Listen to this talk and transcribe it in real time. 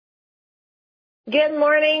Good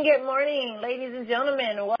morning, ladies and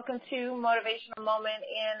gentlemen. Welcome to Motivational Moment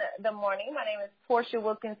in the Morning. My name is Portia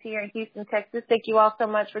Wilkins here in Houston, Texas. Thank you all so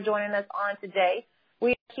much for joining us on today.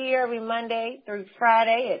 We are here every Monday through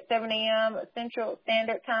Friday at 7 a.m. Central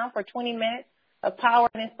Standard Time for 20 minutes of power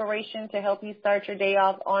and inspiration to help you start your day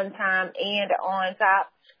off on time and on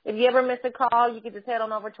top. If you ever miss a call, you can just head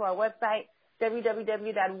on over to our website,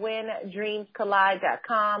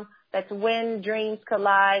 www.whendreamscollide.com. That's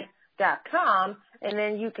whendreamscollide.com. And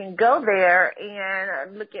then you can go there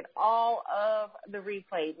and look at all of the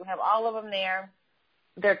replays. We have all of them there.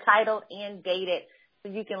 They're titled and dated, so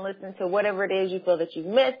you can listen to whatever it is you feel that you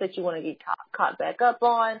missed, that you want to get caught back up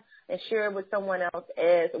on, and share it with someone else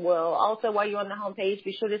as well. Also, while you're on the homepage,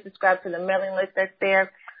 be sure to subscribe to the mailing list that's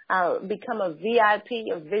there. Become a VIP,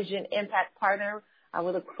 a Vision Impact Partner. I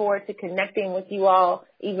would look forward to connecting with you all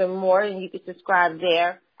even more, and you can subscribe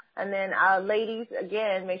there. And then, ladies,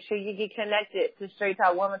 again, make sure you get connected to Straight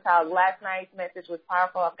Talk Woman Talk. Last night's message was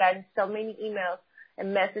powerful. I've gotten so many emails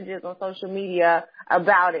and messages on social media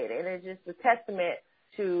about it. And it's just a testament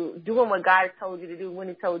to doing what God has told you to do when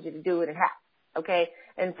he told you to do it and how. Okay?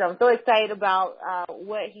 And so I'm so excited about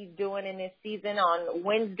what he's doing in this season. On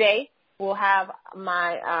Wednesday, we'll have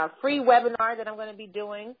my free webinar that I'm going to be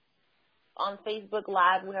doing on Facebook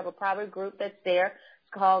Live. We have a private group that's there.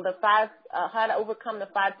 Called how to overcome the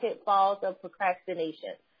 5 pitfalls of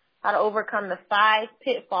procrastination. How to overcome the 5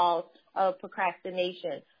 pitfalls of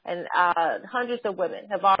procrastination. And hundreds of women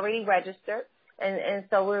have already registered. And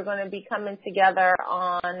so we're going to be coming together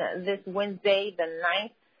on this Wednesday, the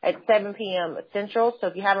 9th at 7 p.m. Central. So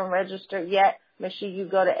if you haven't registered yet, make sure you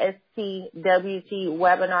go to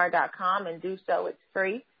stwtwebinar.com and do so. It's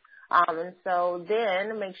free. And so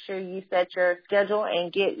then make sure you set your schedule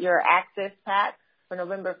and get your access pack. For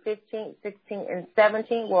November 15th, 16th, and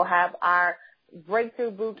 17th, we'll have our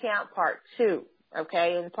Breakthrough Bootcamp Part 2.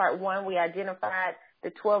 Okay, in Part 1, we identified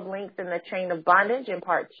the 12 links in the chain of bondage. In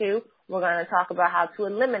Part 2, we're going to talk about how to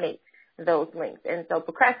eliminate those links. And so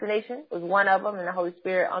procrastination was one of them, and the Holy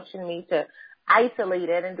Spirit unctioned me to isolate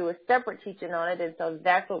it and do a separate teaching on it. And so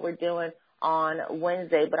that's what we're doing on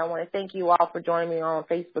Wednesday. But I want to thank you all for joining me on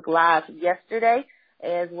Facebook Live yesterday,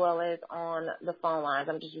 as well as on the phone lines.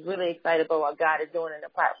 I'm just really excited about what God is doing in the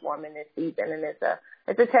platform in this season, and it's a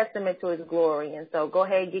testament to his glory. And so go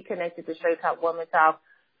ahead and get connected to Straight Talk Woman Talk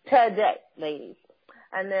today, ladies.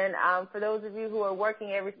 And then for those of you who are working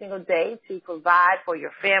every single day to provide for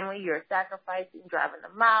your family, you're sacrificing, driving the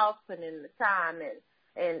miles, putting in the time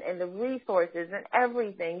and the resources and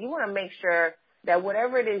everything. You want to make sure that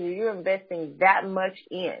whatever it is you're investing that much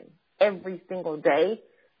in every single day,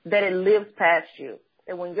 that it lives past you.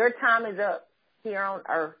 And when your time is up here on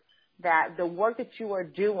earth, that the work that you are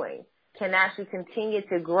doing can actually continue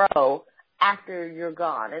to grow after you're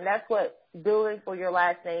gone. And that's what Building for Your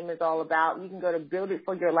Last Name is all about. You can go to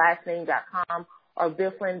builditforyourlastname.com or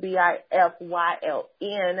Biflin,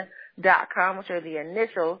 BIFYLN.com, which are the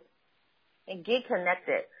initials, and get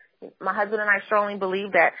connected. My husband and I strongly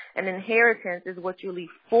believe that an inheritance is what you leave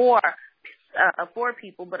for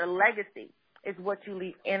people, but a legacy is what you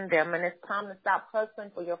leave in them. And it's time to stop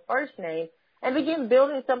hustling for your first name and begin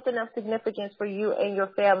building something of significance for you and your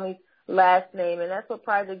family's last name. And that's what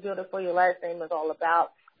Project Builder for Your Last Name is all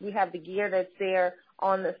about. We have the gear that's there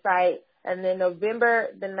on the site. And then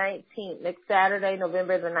November the 19th, next Saturday,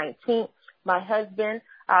 November the 19th, my husband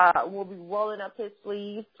will be rolling up his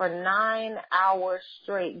sleeves for 9 hours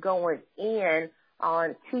straight, going in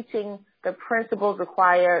on teaching the principles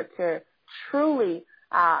required to truly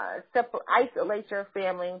isolate your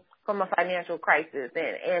family from a financial crisis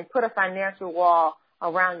and put a financial wall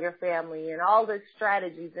around your family, and all the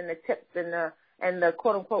strategies and the tips and the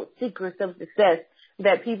quote unquote secrets of success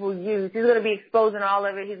that people use. He's going to be exposing all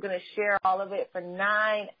of it. He's going to share all of it for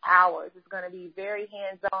 9 hours. It's going to be very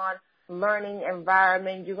hands-on learning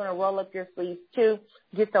environment. You're going to roll up your sleeves too,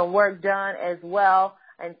 get some work done as well.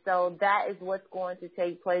 And so that is what's going to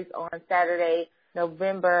take place on Saturday,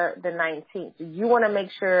 November the 19th. So you want to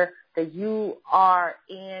make sure that you are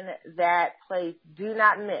in that place. Do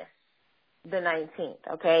not miss the 19th,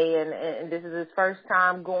 okay? And this is his first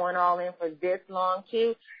time going all in for this long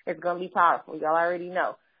too. It's going to be powerful. Y'all already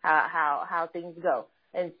know how things go.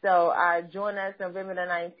 And so join us November the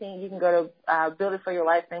 19th. You can go to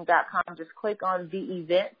builditforyourlifename.com. Just click on the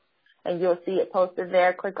event, and you'll see it posted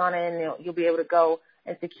there. Click on it, and you'll be able to go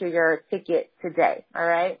and secure your ticket today, all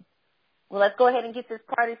right? Well, let's go ahead and get this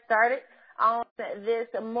party started on this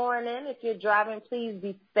morning. If you're driving, please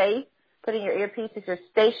be safe. Put in your earpiece if you're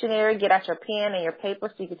stationary. Get out your pen and your paper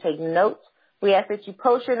so you can take notes. We ask that you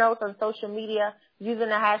post your notes on social media using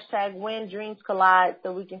the hashtag WhenDreamsCollide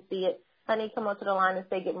so we can see it Honey, come on to the line and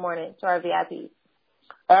say good morning to our VIPs.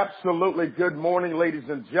 Absolutely. Good morning, ladies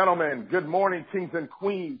and gentlemen. Good morning, kings and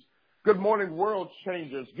queens. Good morning, world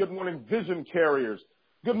changers. Good morning, vision carriers.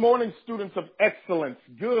 Good morning, students of excellence.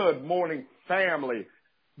 Good morning, family.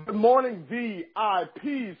 Good morning,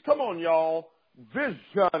 VIPs. Come on, y'all.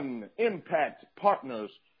 Vision Impact Partners.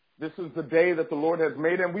 This is the day that the Lord has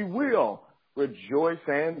made, and we will rejoice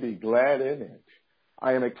and be glad in it.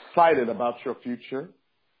 I am excited about your future.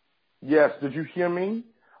 Yes, did you hear me?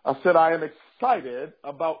 I said I am excited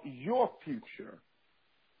about your future.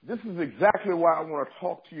 This is exactly why I want to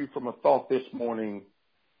talk to you from a thought this morning,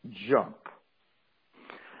 jump.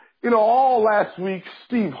 You know, all last week,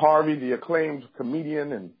 Steve Harvey, the acclaimed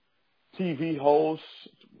comedian and TV host,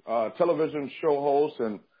 television show host,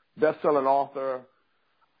 and best-selling author,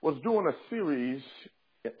 was doing a series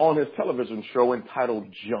on his television show entitled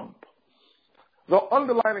Jump. The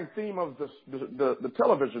underlying theme of the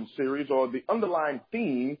television series, or the underlying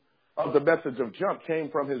theme of the message of Jump, came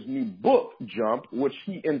from his new book, Jump, which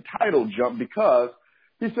he entitled Jump because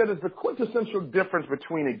he said it's the quintessential difference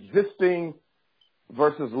between existing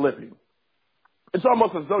versus living. It's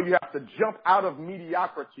almost as though you have to jump out of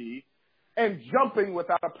mediocrity and jumping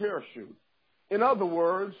without a parachute. In other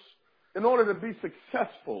words, in order to be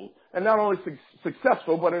successful, and not only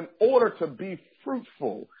successful, but in order to be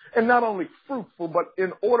fruitful, and not only fruitful, but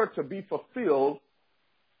in order to be fulfilled,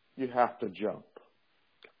 you have to jump.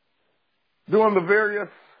 During the various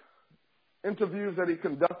interviews that he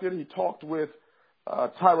conducted, he talked with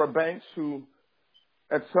Tyra Banks, who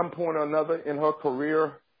at some point or another in her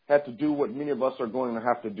career had to do what many of us are going to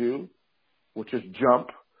have to do, which is jump.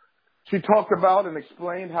 She talked about and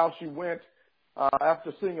explained how she went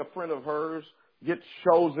after seeing a friend of hers get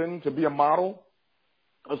chosen to be a model,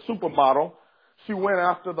 a supermodel. She went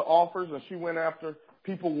after the offers, and she went after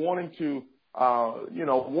people wanting to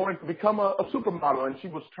become a supermodel, and she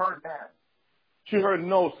was turned down. She heard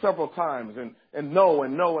no several times, and no,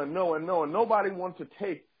 and no, and no, and no, and nobody wanted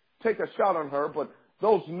to take a shot on her, but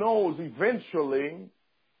those no's eventually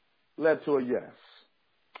led to a yes.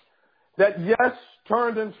 That yes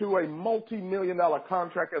turned into a multi-million-dollar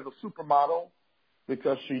contract as a supermodel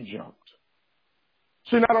because she jumped.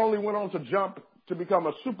 She not only went on to jump to become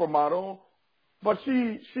a supermodel, but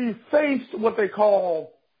she faced what they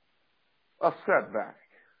call a setback.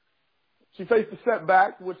 She faced a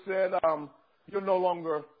setback which said, you're no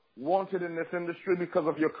longer wanted in this industry because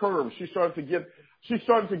of your curves. She started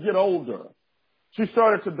to get older. She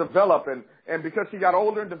started to develop, and because she got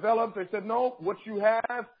older and developed, they said, no, what you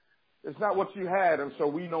have is not what you had, and so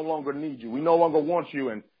we no longer need you. We no longer want you.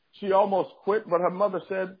 And she almost quit, but her mother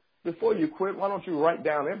said, before you quit, why don't you write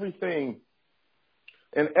down everything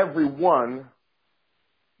and everyone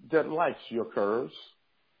that likes your curves?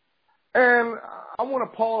 And I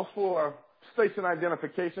want to pause for station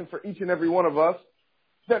identification for each and every one of us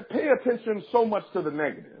that pay attention so much to the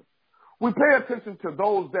negative. We pay attention to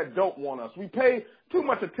those that don't want us. We pay too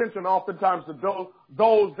much attention oftentimes to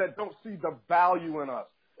those that don't see the value in us.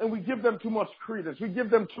 And we give them too much credence. We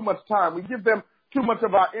give them too much time. We give them too much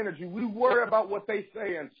of our energy. We worry about what they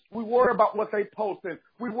say, and we worry about what they post, and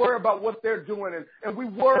we worry about what they're doing, and we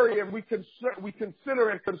worry and we consider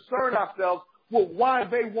and concern ourselves with why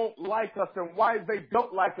they won't like us and why they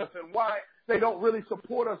don't like us and why they don't really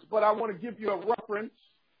support us. But I want to give you a reference.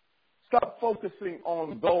 Stop focusing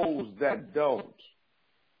on those that don't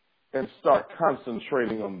and start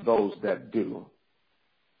concentrating on those that do.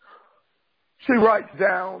 She writes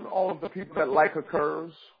down all of the people that like her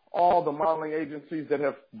curves, all the modeling agencies that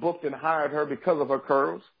have booked and hired her because of her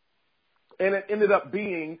curves. And it ended up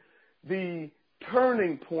being the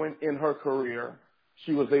turning point in her career.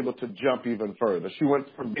 She was able to jump even further. She went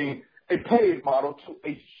from being a paid model to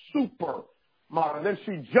a super model. Then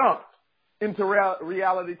she jumped into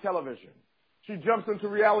reality television. She jumps into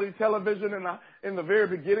reality television in the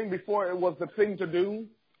very beginning before it was the thing to do.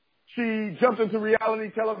 She jumped into reality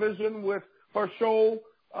television with her show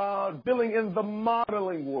dealing in the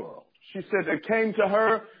modeling world. She said it came to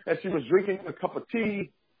her as she was drinking a cup of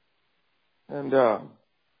tea, and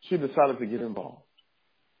she decided to get involved.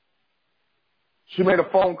 She made a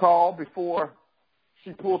phone call before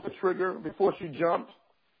she pulled the trigger, before she jumped.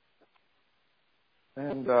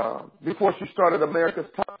 And before she started America's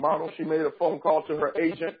Top Model, she made a phone call to her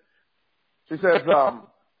agent. She says,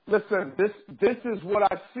 listen, this is what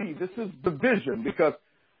I see. This is the vision, because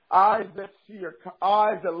eyes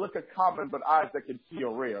that look are common, but eyes that can see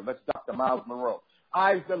are rare. That's Dr. Miles Monroe.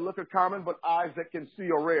 Eyes that look are common, but eyes that can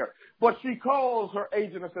see are rare. But she calls her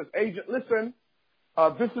agent and says, agent, listen,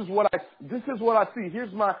 this is what I see.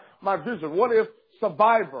 Here's my vision. What if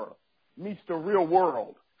Survivor meets the real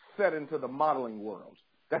world? set into the modeling world.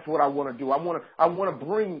 That's what I want to do. I want to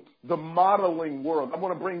bring the modeling world. I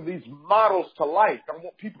want to bring these models to life. I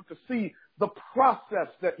want people to see the process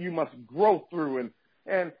that you must grow through.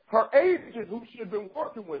 And her agent, who she had been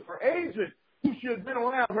working with, her agent, who she had been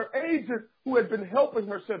around, her agent who had been helping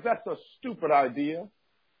her, said, that's a stupid idea.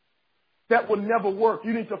 That would never work.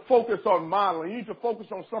 You need to focus on modeling. You need to focus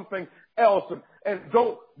on something else, and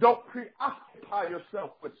don't preoccupy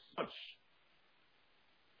yourself with such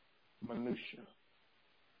minutia.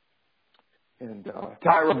 And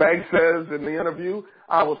Tyra Banks says in the interview,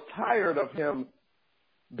 I was tired of him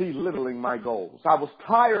belittling my goals. I was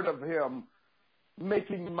tired of him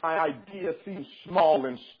making my idea seem small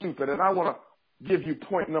and stupid. And I want to give you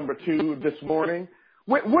point number 2 this morning.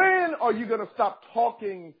 When are you going to stop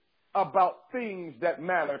talking about things that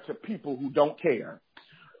matter to people who don't care?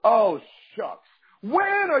 Oh, shucks.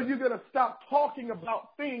 When are you going to stop talking about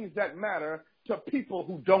things that matter to people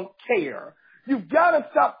who don't care? You've got to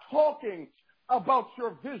stop talking about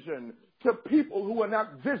your vision to people who are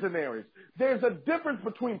not visionaries. There's a difference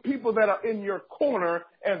between people that are in your corner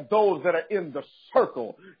and those that are in the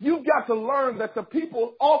circle. You've got to learn that the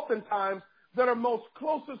people oftentimes that are most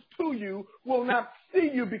closest to you will not see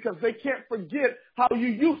you because they can't forget how you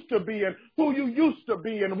used to be and who you used to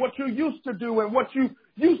be and what you used to do and what you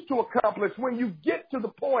used to accomplish. When you get to the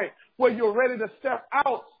point where you're ready to step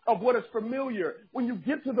out of what is familiar, when you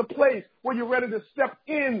get to the place where you're ready to step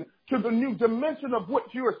in to the new dimension of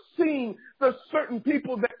what you are seeing, there's certain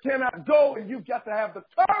people that cannot go, and you've got to have the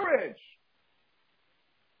courage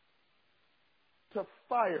to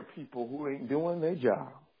fire people who ain't doing their job.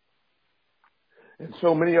 And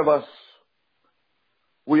so many of us,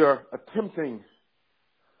 we are attempting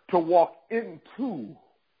to walk into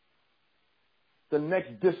the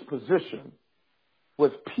next disposition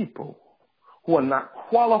with people who are not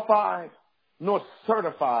qualified nor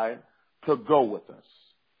certified to go with us.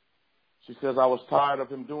 She says, I was tired of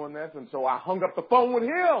him doing this, and so I hung up the phone with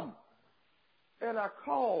him. And I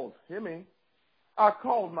called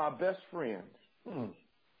my best friend.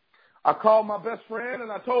 I called my best friend,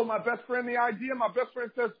 and I told my best friend the idea. My best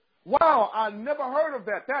friend says, wow, I never heard of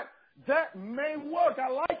that. That may work. I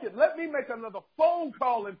like it. Let me make another phone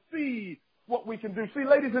call and see what we can do. See,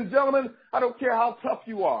 ladies and gentlemen, I don't care how tough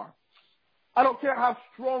you are. I don't care how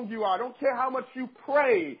strong you are. I don't care how much you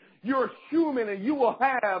pray. You're human, and you will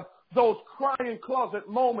have those crying closet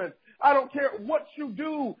moments. I don't care what you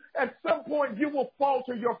do. At some point, you will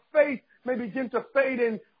falter. Your faith may begin to fade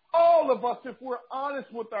in. All of us, if we're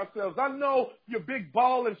honest with ourselves, I know you're big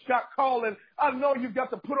ball and shot calling. I know you've got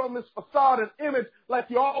to put on this facade and image like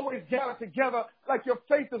you always got it together, like your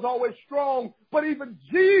faith is always strong. But even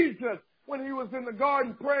Jesus, when he was in the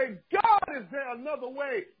garden praying, God, is there another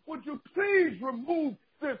way? Would you please remove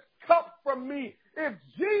this cup from me? If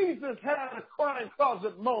Jesus had a crying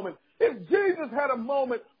closet moment, if Jesus had a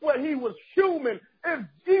moment where he was human, if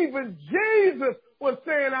even Jesus was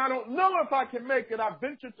saying, I don't know if I can make it, I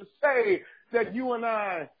venture to say that you and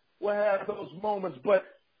I will have those moments, but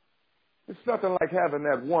it's nothing like having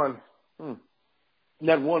that one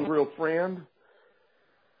real friend,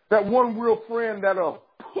 that'll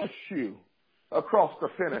push you across the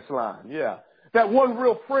finish line. Yeah. That one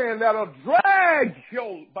real friend that'll drag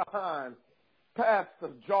you behind past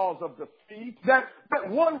the jaws of defeat. That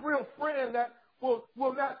one real friend that will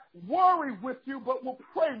not worry with you, but will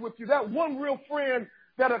pray with you. That one real friend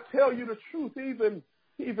that'll tell you the truth even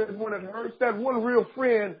when it hurts. That one real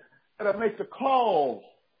friend that'll make the call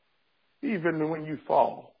even when you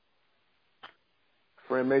fall.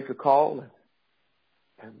 Friend made the call,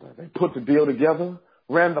 and they put the deal together,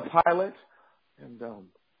 ran the pilot, and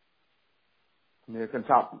America's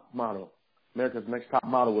Next Top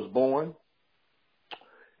Model was born.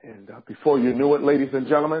 And before you knew it, ladies and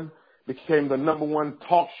gentlemen, became the number one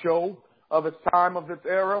talk show of its time, of its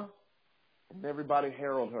era. And everybody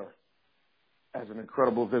heralded her as an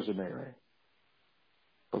incredible visionary.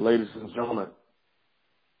 But ladies and gentlemen,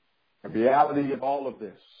 the reality of all of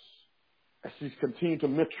this, as she's continued to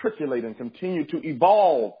matriculate and continue to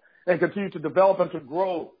evolve and continue to develop and to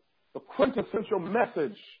grow, the quintessential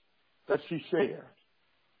message that she shared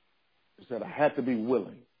is that I had to be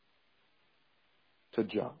willing to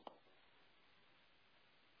jump.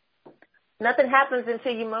 Nothing happens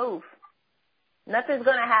until you move. Nothing's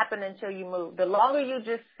going to happen until you move. The longer you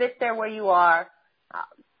just sit there where you are,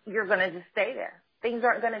 you're going to just stay there. Things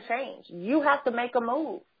aren't going to change. You have to make a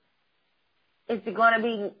move. Is it going to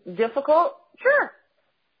be difficult? Sure.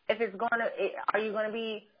 Are you going to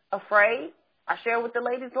be afraid? I shared with the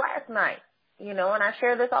ladies last night, and I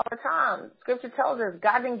share this all the time. Scripture tells us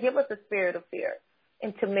God didn't give us a spirit of fear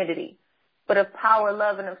and timidity, but of power,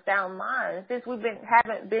 love, and of sound mind. Since we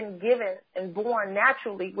haven't been given and born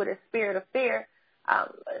naturally with a spirit of fear,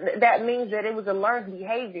 that means that it was a learned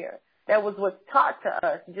behavior. That was what's taught to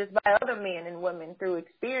us just by other men and women through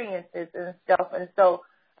experiences and stuff. And so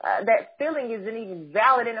that feeling isn't even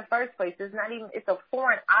valid in the first place. It's a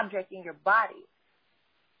foreign object in your body.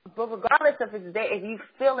 But regardless of if it's there, if you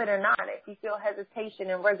feel it or not, if you feel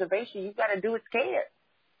hesitation and reservation, you've got to do it scared.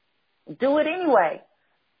 Do it anyway.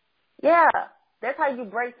 Yeah, that's how you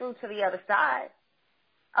break through to the other side.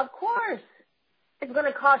 Of course, it's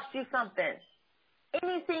going to cost you something.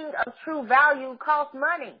 Anything of true value costs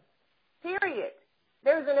money. Period.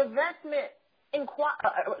 There's an investment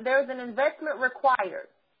required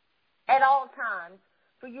at all times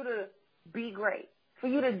for you to be great, for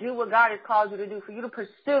you to do what God has called you to do, for you to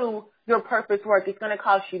pursue your purpose work. It's going to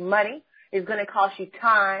cost you money. It's going to cost you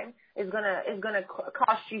time. It's going to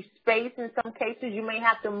cost you space. In some cases, you may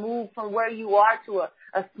have to move from where you are to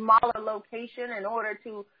a smaller location in order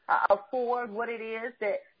to afford what it is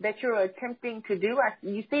that you're attempting to do.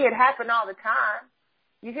 You see it happen all the time.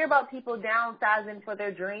 You hear about people downsizing for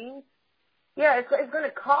their dreams. Yeah, it's going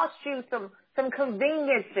to cost you some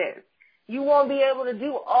conveniences. You won't be able to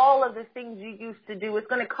do all of the things you used to do. It's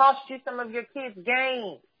going to cost you some of your kids'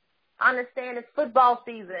 games. I understand it's football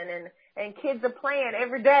season and kids are playing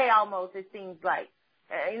every day almost, it seems like.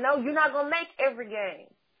 You're not going to make every game.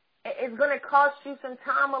 It's going to cost you some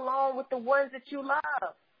time alone with the ones that you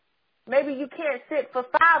love. Maybe you can't sit for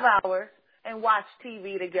 5 hours and watch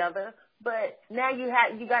TV together, but now you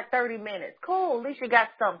got 30 minutes. Cool, at least you got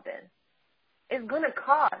something. It's going to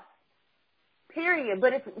cost, period,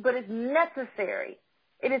 but it's necessary.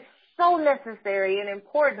 It is so necessary and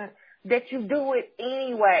important that you do it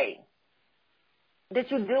anyway, that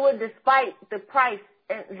you do it despite the price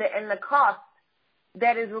and the cost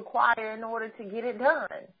that is required in order to get it done.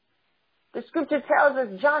 The scripture tells us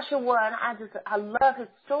Joshua, and I love his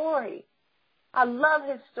story. I love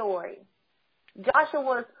his story.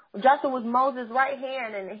 Joshua was Moses' right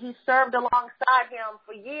hand, and he served alongside him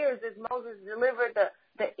for years as Moses delivered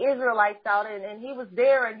the Israelites out, and he was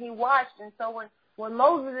there and he watched. And so when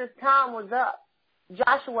Moses' time was up,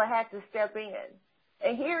 Joshua had to step in.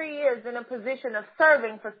 And here he is in a position of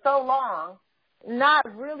serving for so long, not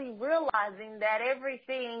really realizing that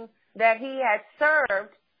everything that he had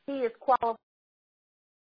served, he is qualified.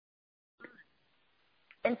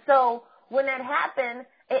 And so when that happened,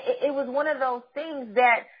 it was one of those things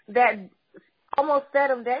that almost set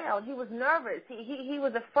him down. He was nervous. He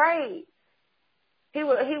was afraid. He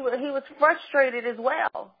was frustrated as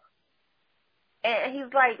well. And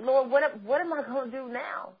he's like, Lord, what am I going to do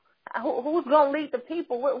now? Who's going to lead the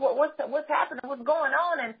people? What's happening? What's going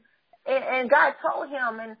on? And God told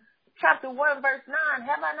him in chapter 1, verse 9,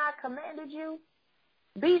 have I not commanded you?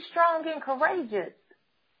 Be strong and courageous.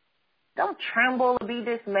 Don't tremble or be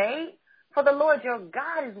dismayed, for the Lord your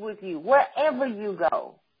God is with you wherever you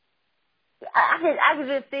go. I can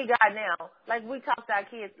just see God now. Like we talk to our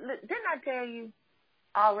kids. Didn't I tell you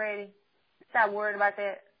already? Stop worrying about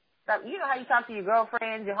that. Stop. You know how you talk to your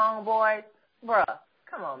girlfriends, your homeboys? Bruh,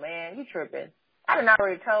 come on, man. You tripping. I done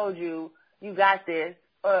already told you got this.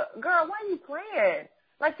 Girl, why are you playing?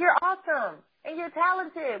 Like, you're awesome and you're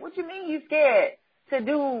talented. What you mean you scared to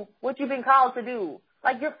do what you've been called to do?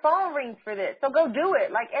 Like, your phone rings for this. So go do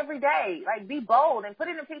it, like, every day. Like, be bold and put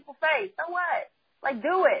it in people's face. So what? Like,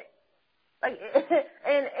 do it. Like,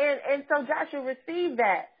 and so Joshua received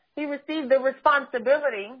that. He received the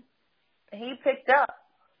responsibility, and he picked up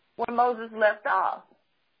where Moses left off.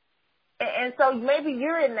 And so maybe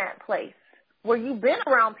you're in that place where you've been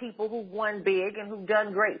around people who've won big and who've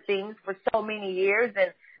done great things for so many years,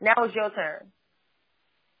 and now it's your turn.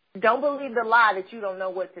 Don't believe the lie that you don't know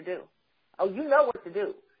what to do. Oh, you know what to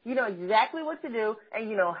do. You know exactly what to do, and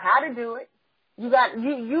you know how to do it. You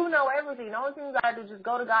know everything. The only thing you got to do is just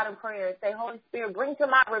go to God in prayer and say, Holy Spirit, bring to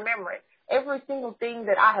my remembrance every single thing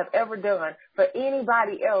that I have ever done for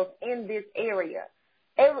anybody else in this area.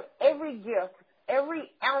 Every gift, every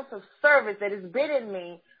ounce of service that has been in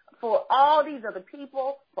me for all these other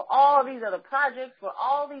people, for all these other projects, for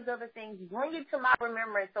all these other things, bring it to my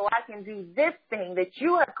remembrance so I can do this thing that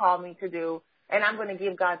you have called me to do, and I'm going to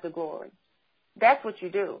give God the glory. That's what you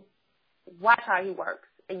do. Watch how he works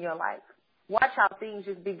in your life. Watch how things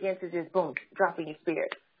just begin to just boom, drop in your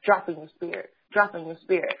spirit, drop in your spirit, drop in your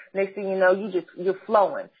spirit. Next thing you know, you're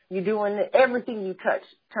flowing. You're doing everything you touch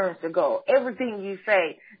turns to gold. Everything you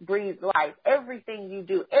say breathes life. Everything you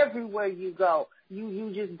do, everywhere you go,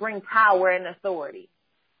 you just bring power and authority.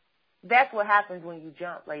 That's what happens when you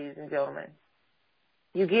jump, ladies and gentlemen.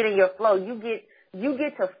 You get in your flow. You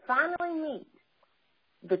get to finally meet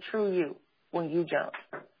the true you. when you jump.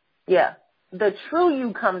 Yeah. The true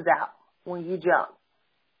you comes out when you jump.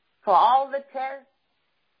 For all the tests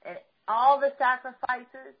and all the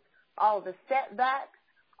sacrifices, all the setbacks,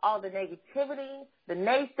 all the negativity, the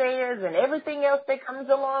naysayers, and everything else that comes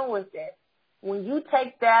along with it, when you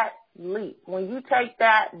take that leap, when you take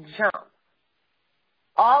that jump,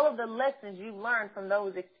 all of the lessons you learned from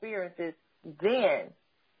those experiences, then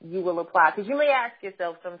you will apply. Because you may ask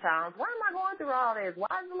yourself sometimes, why am I going through all this? Why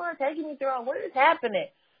is the Lord taking me through all? What is happening?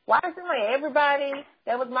 Why is it like everybody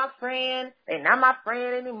that was my friend, they're not my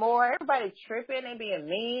friend anymore? Everybody tripping, they being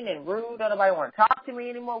mean and rude. Don't nobody want to talk to me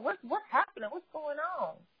anymore. What's happening? What's going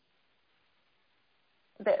on?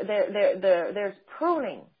 There's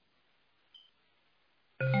pruning.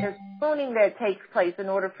 There's pruning that takes place in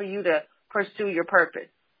order for you to pursue your purpose.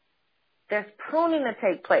 There's pruning to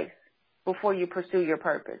take place before you pursue your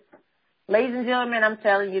purpose. Ladies and gentlemen, I'm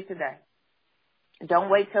telling you today, don't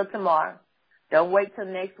wait till tomorrow. Don't wait till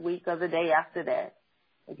next week or the day after that.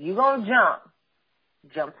 If you're going to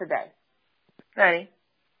jump today. Honey?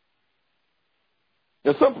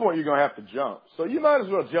 At some point, you're going to have to jump. So you might as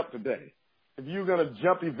well jump today. If you're going to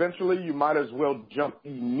jump eventually, you might as well jump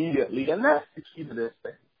immediately. And that's the key to this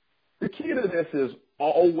thing. The key to this is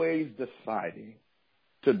always deciding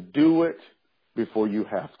to do it before you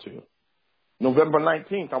have to. November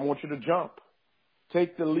 19th, I want you to jump.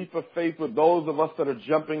 Take the leap of faith with those of us that are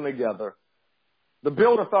jumping together. The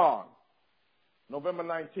Build-a-thon, November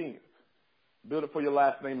 19th. Build It for Your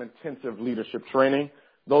Last Name intensive leadership training.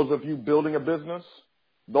 Those of you building a business,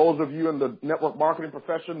 those of you in the network marketing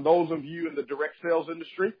profession, those of you in the direct sales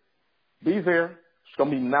industry, be there. It's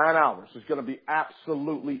going to be 9 hours. It's going to be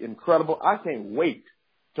absolutely incredible. I can't wait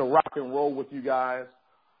to rock and roll with you guys.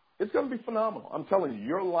 It's going to be phenomenal. I'm telling you,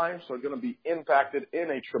 your lives are going to be impacted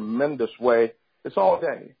in a tremendous way. It's all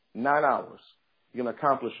day, 9 hours. You're going to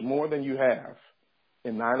accomplish more than you have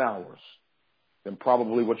in 9 hours than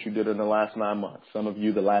probably what you did in the last 9 months. Some of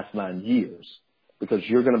you the last 9 years, because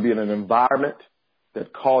you're going to be in an environment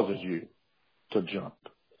that causes you to jump.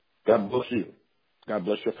 God bless you. God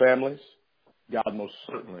bless your families. God most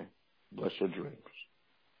certainly bless your dreams.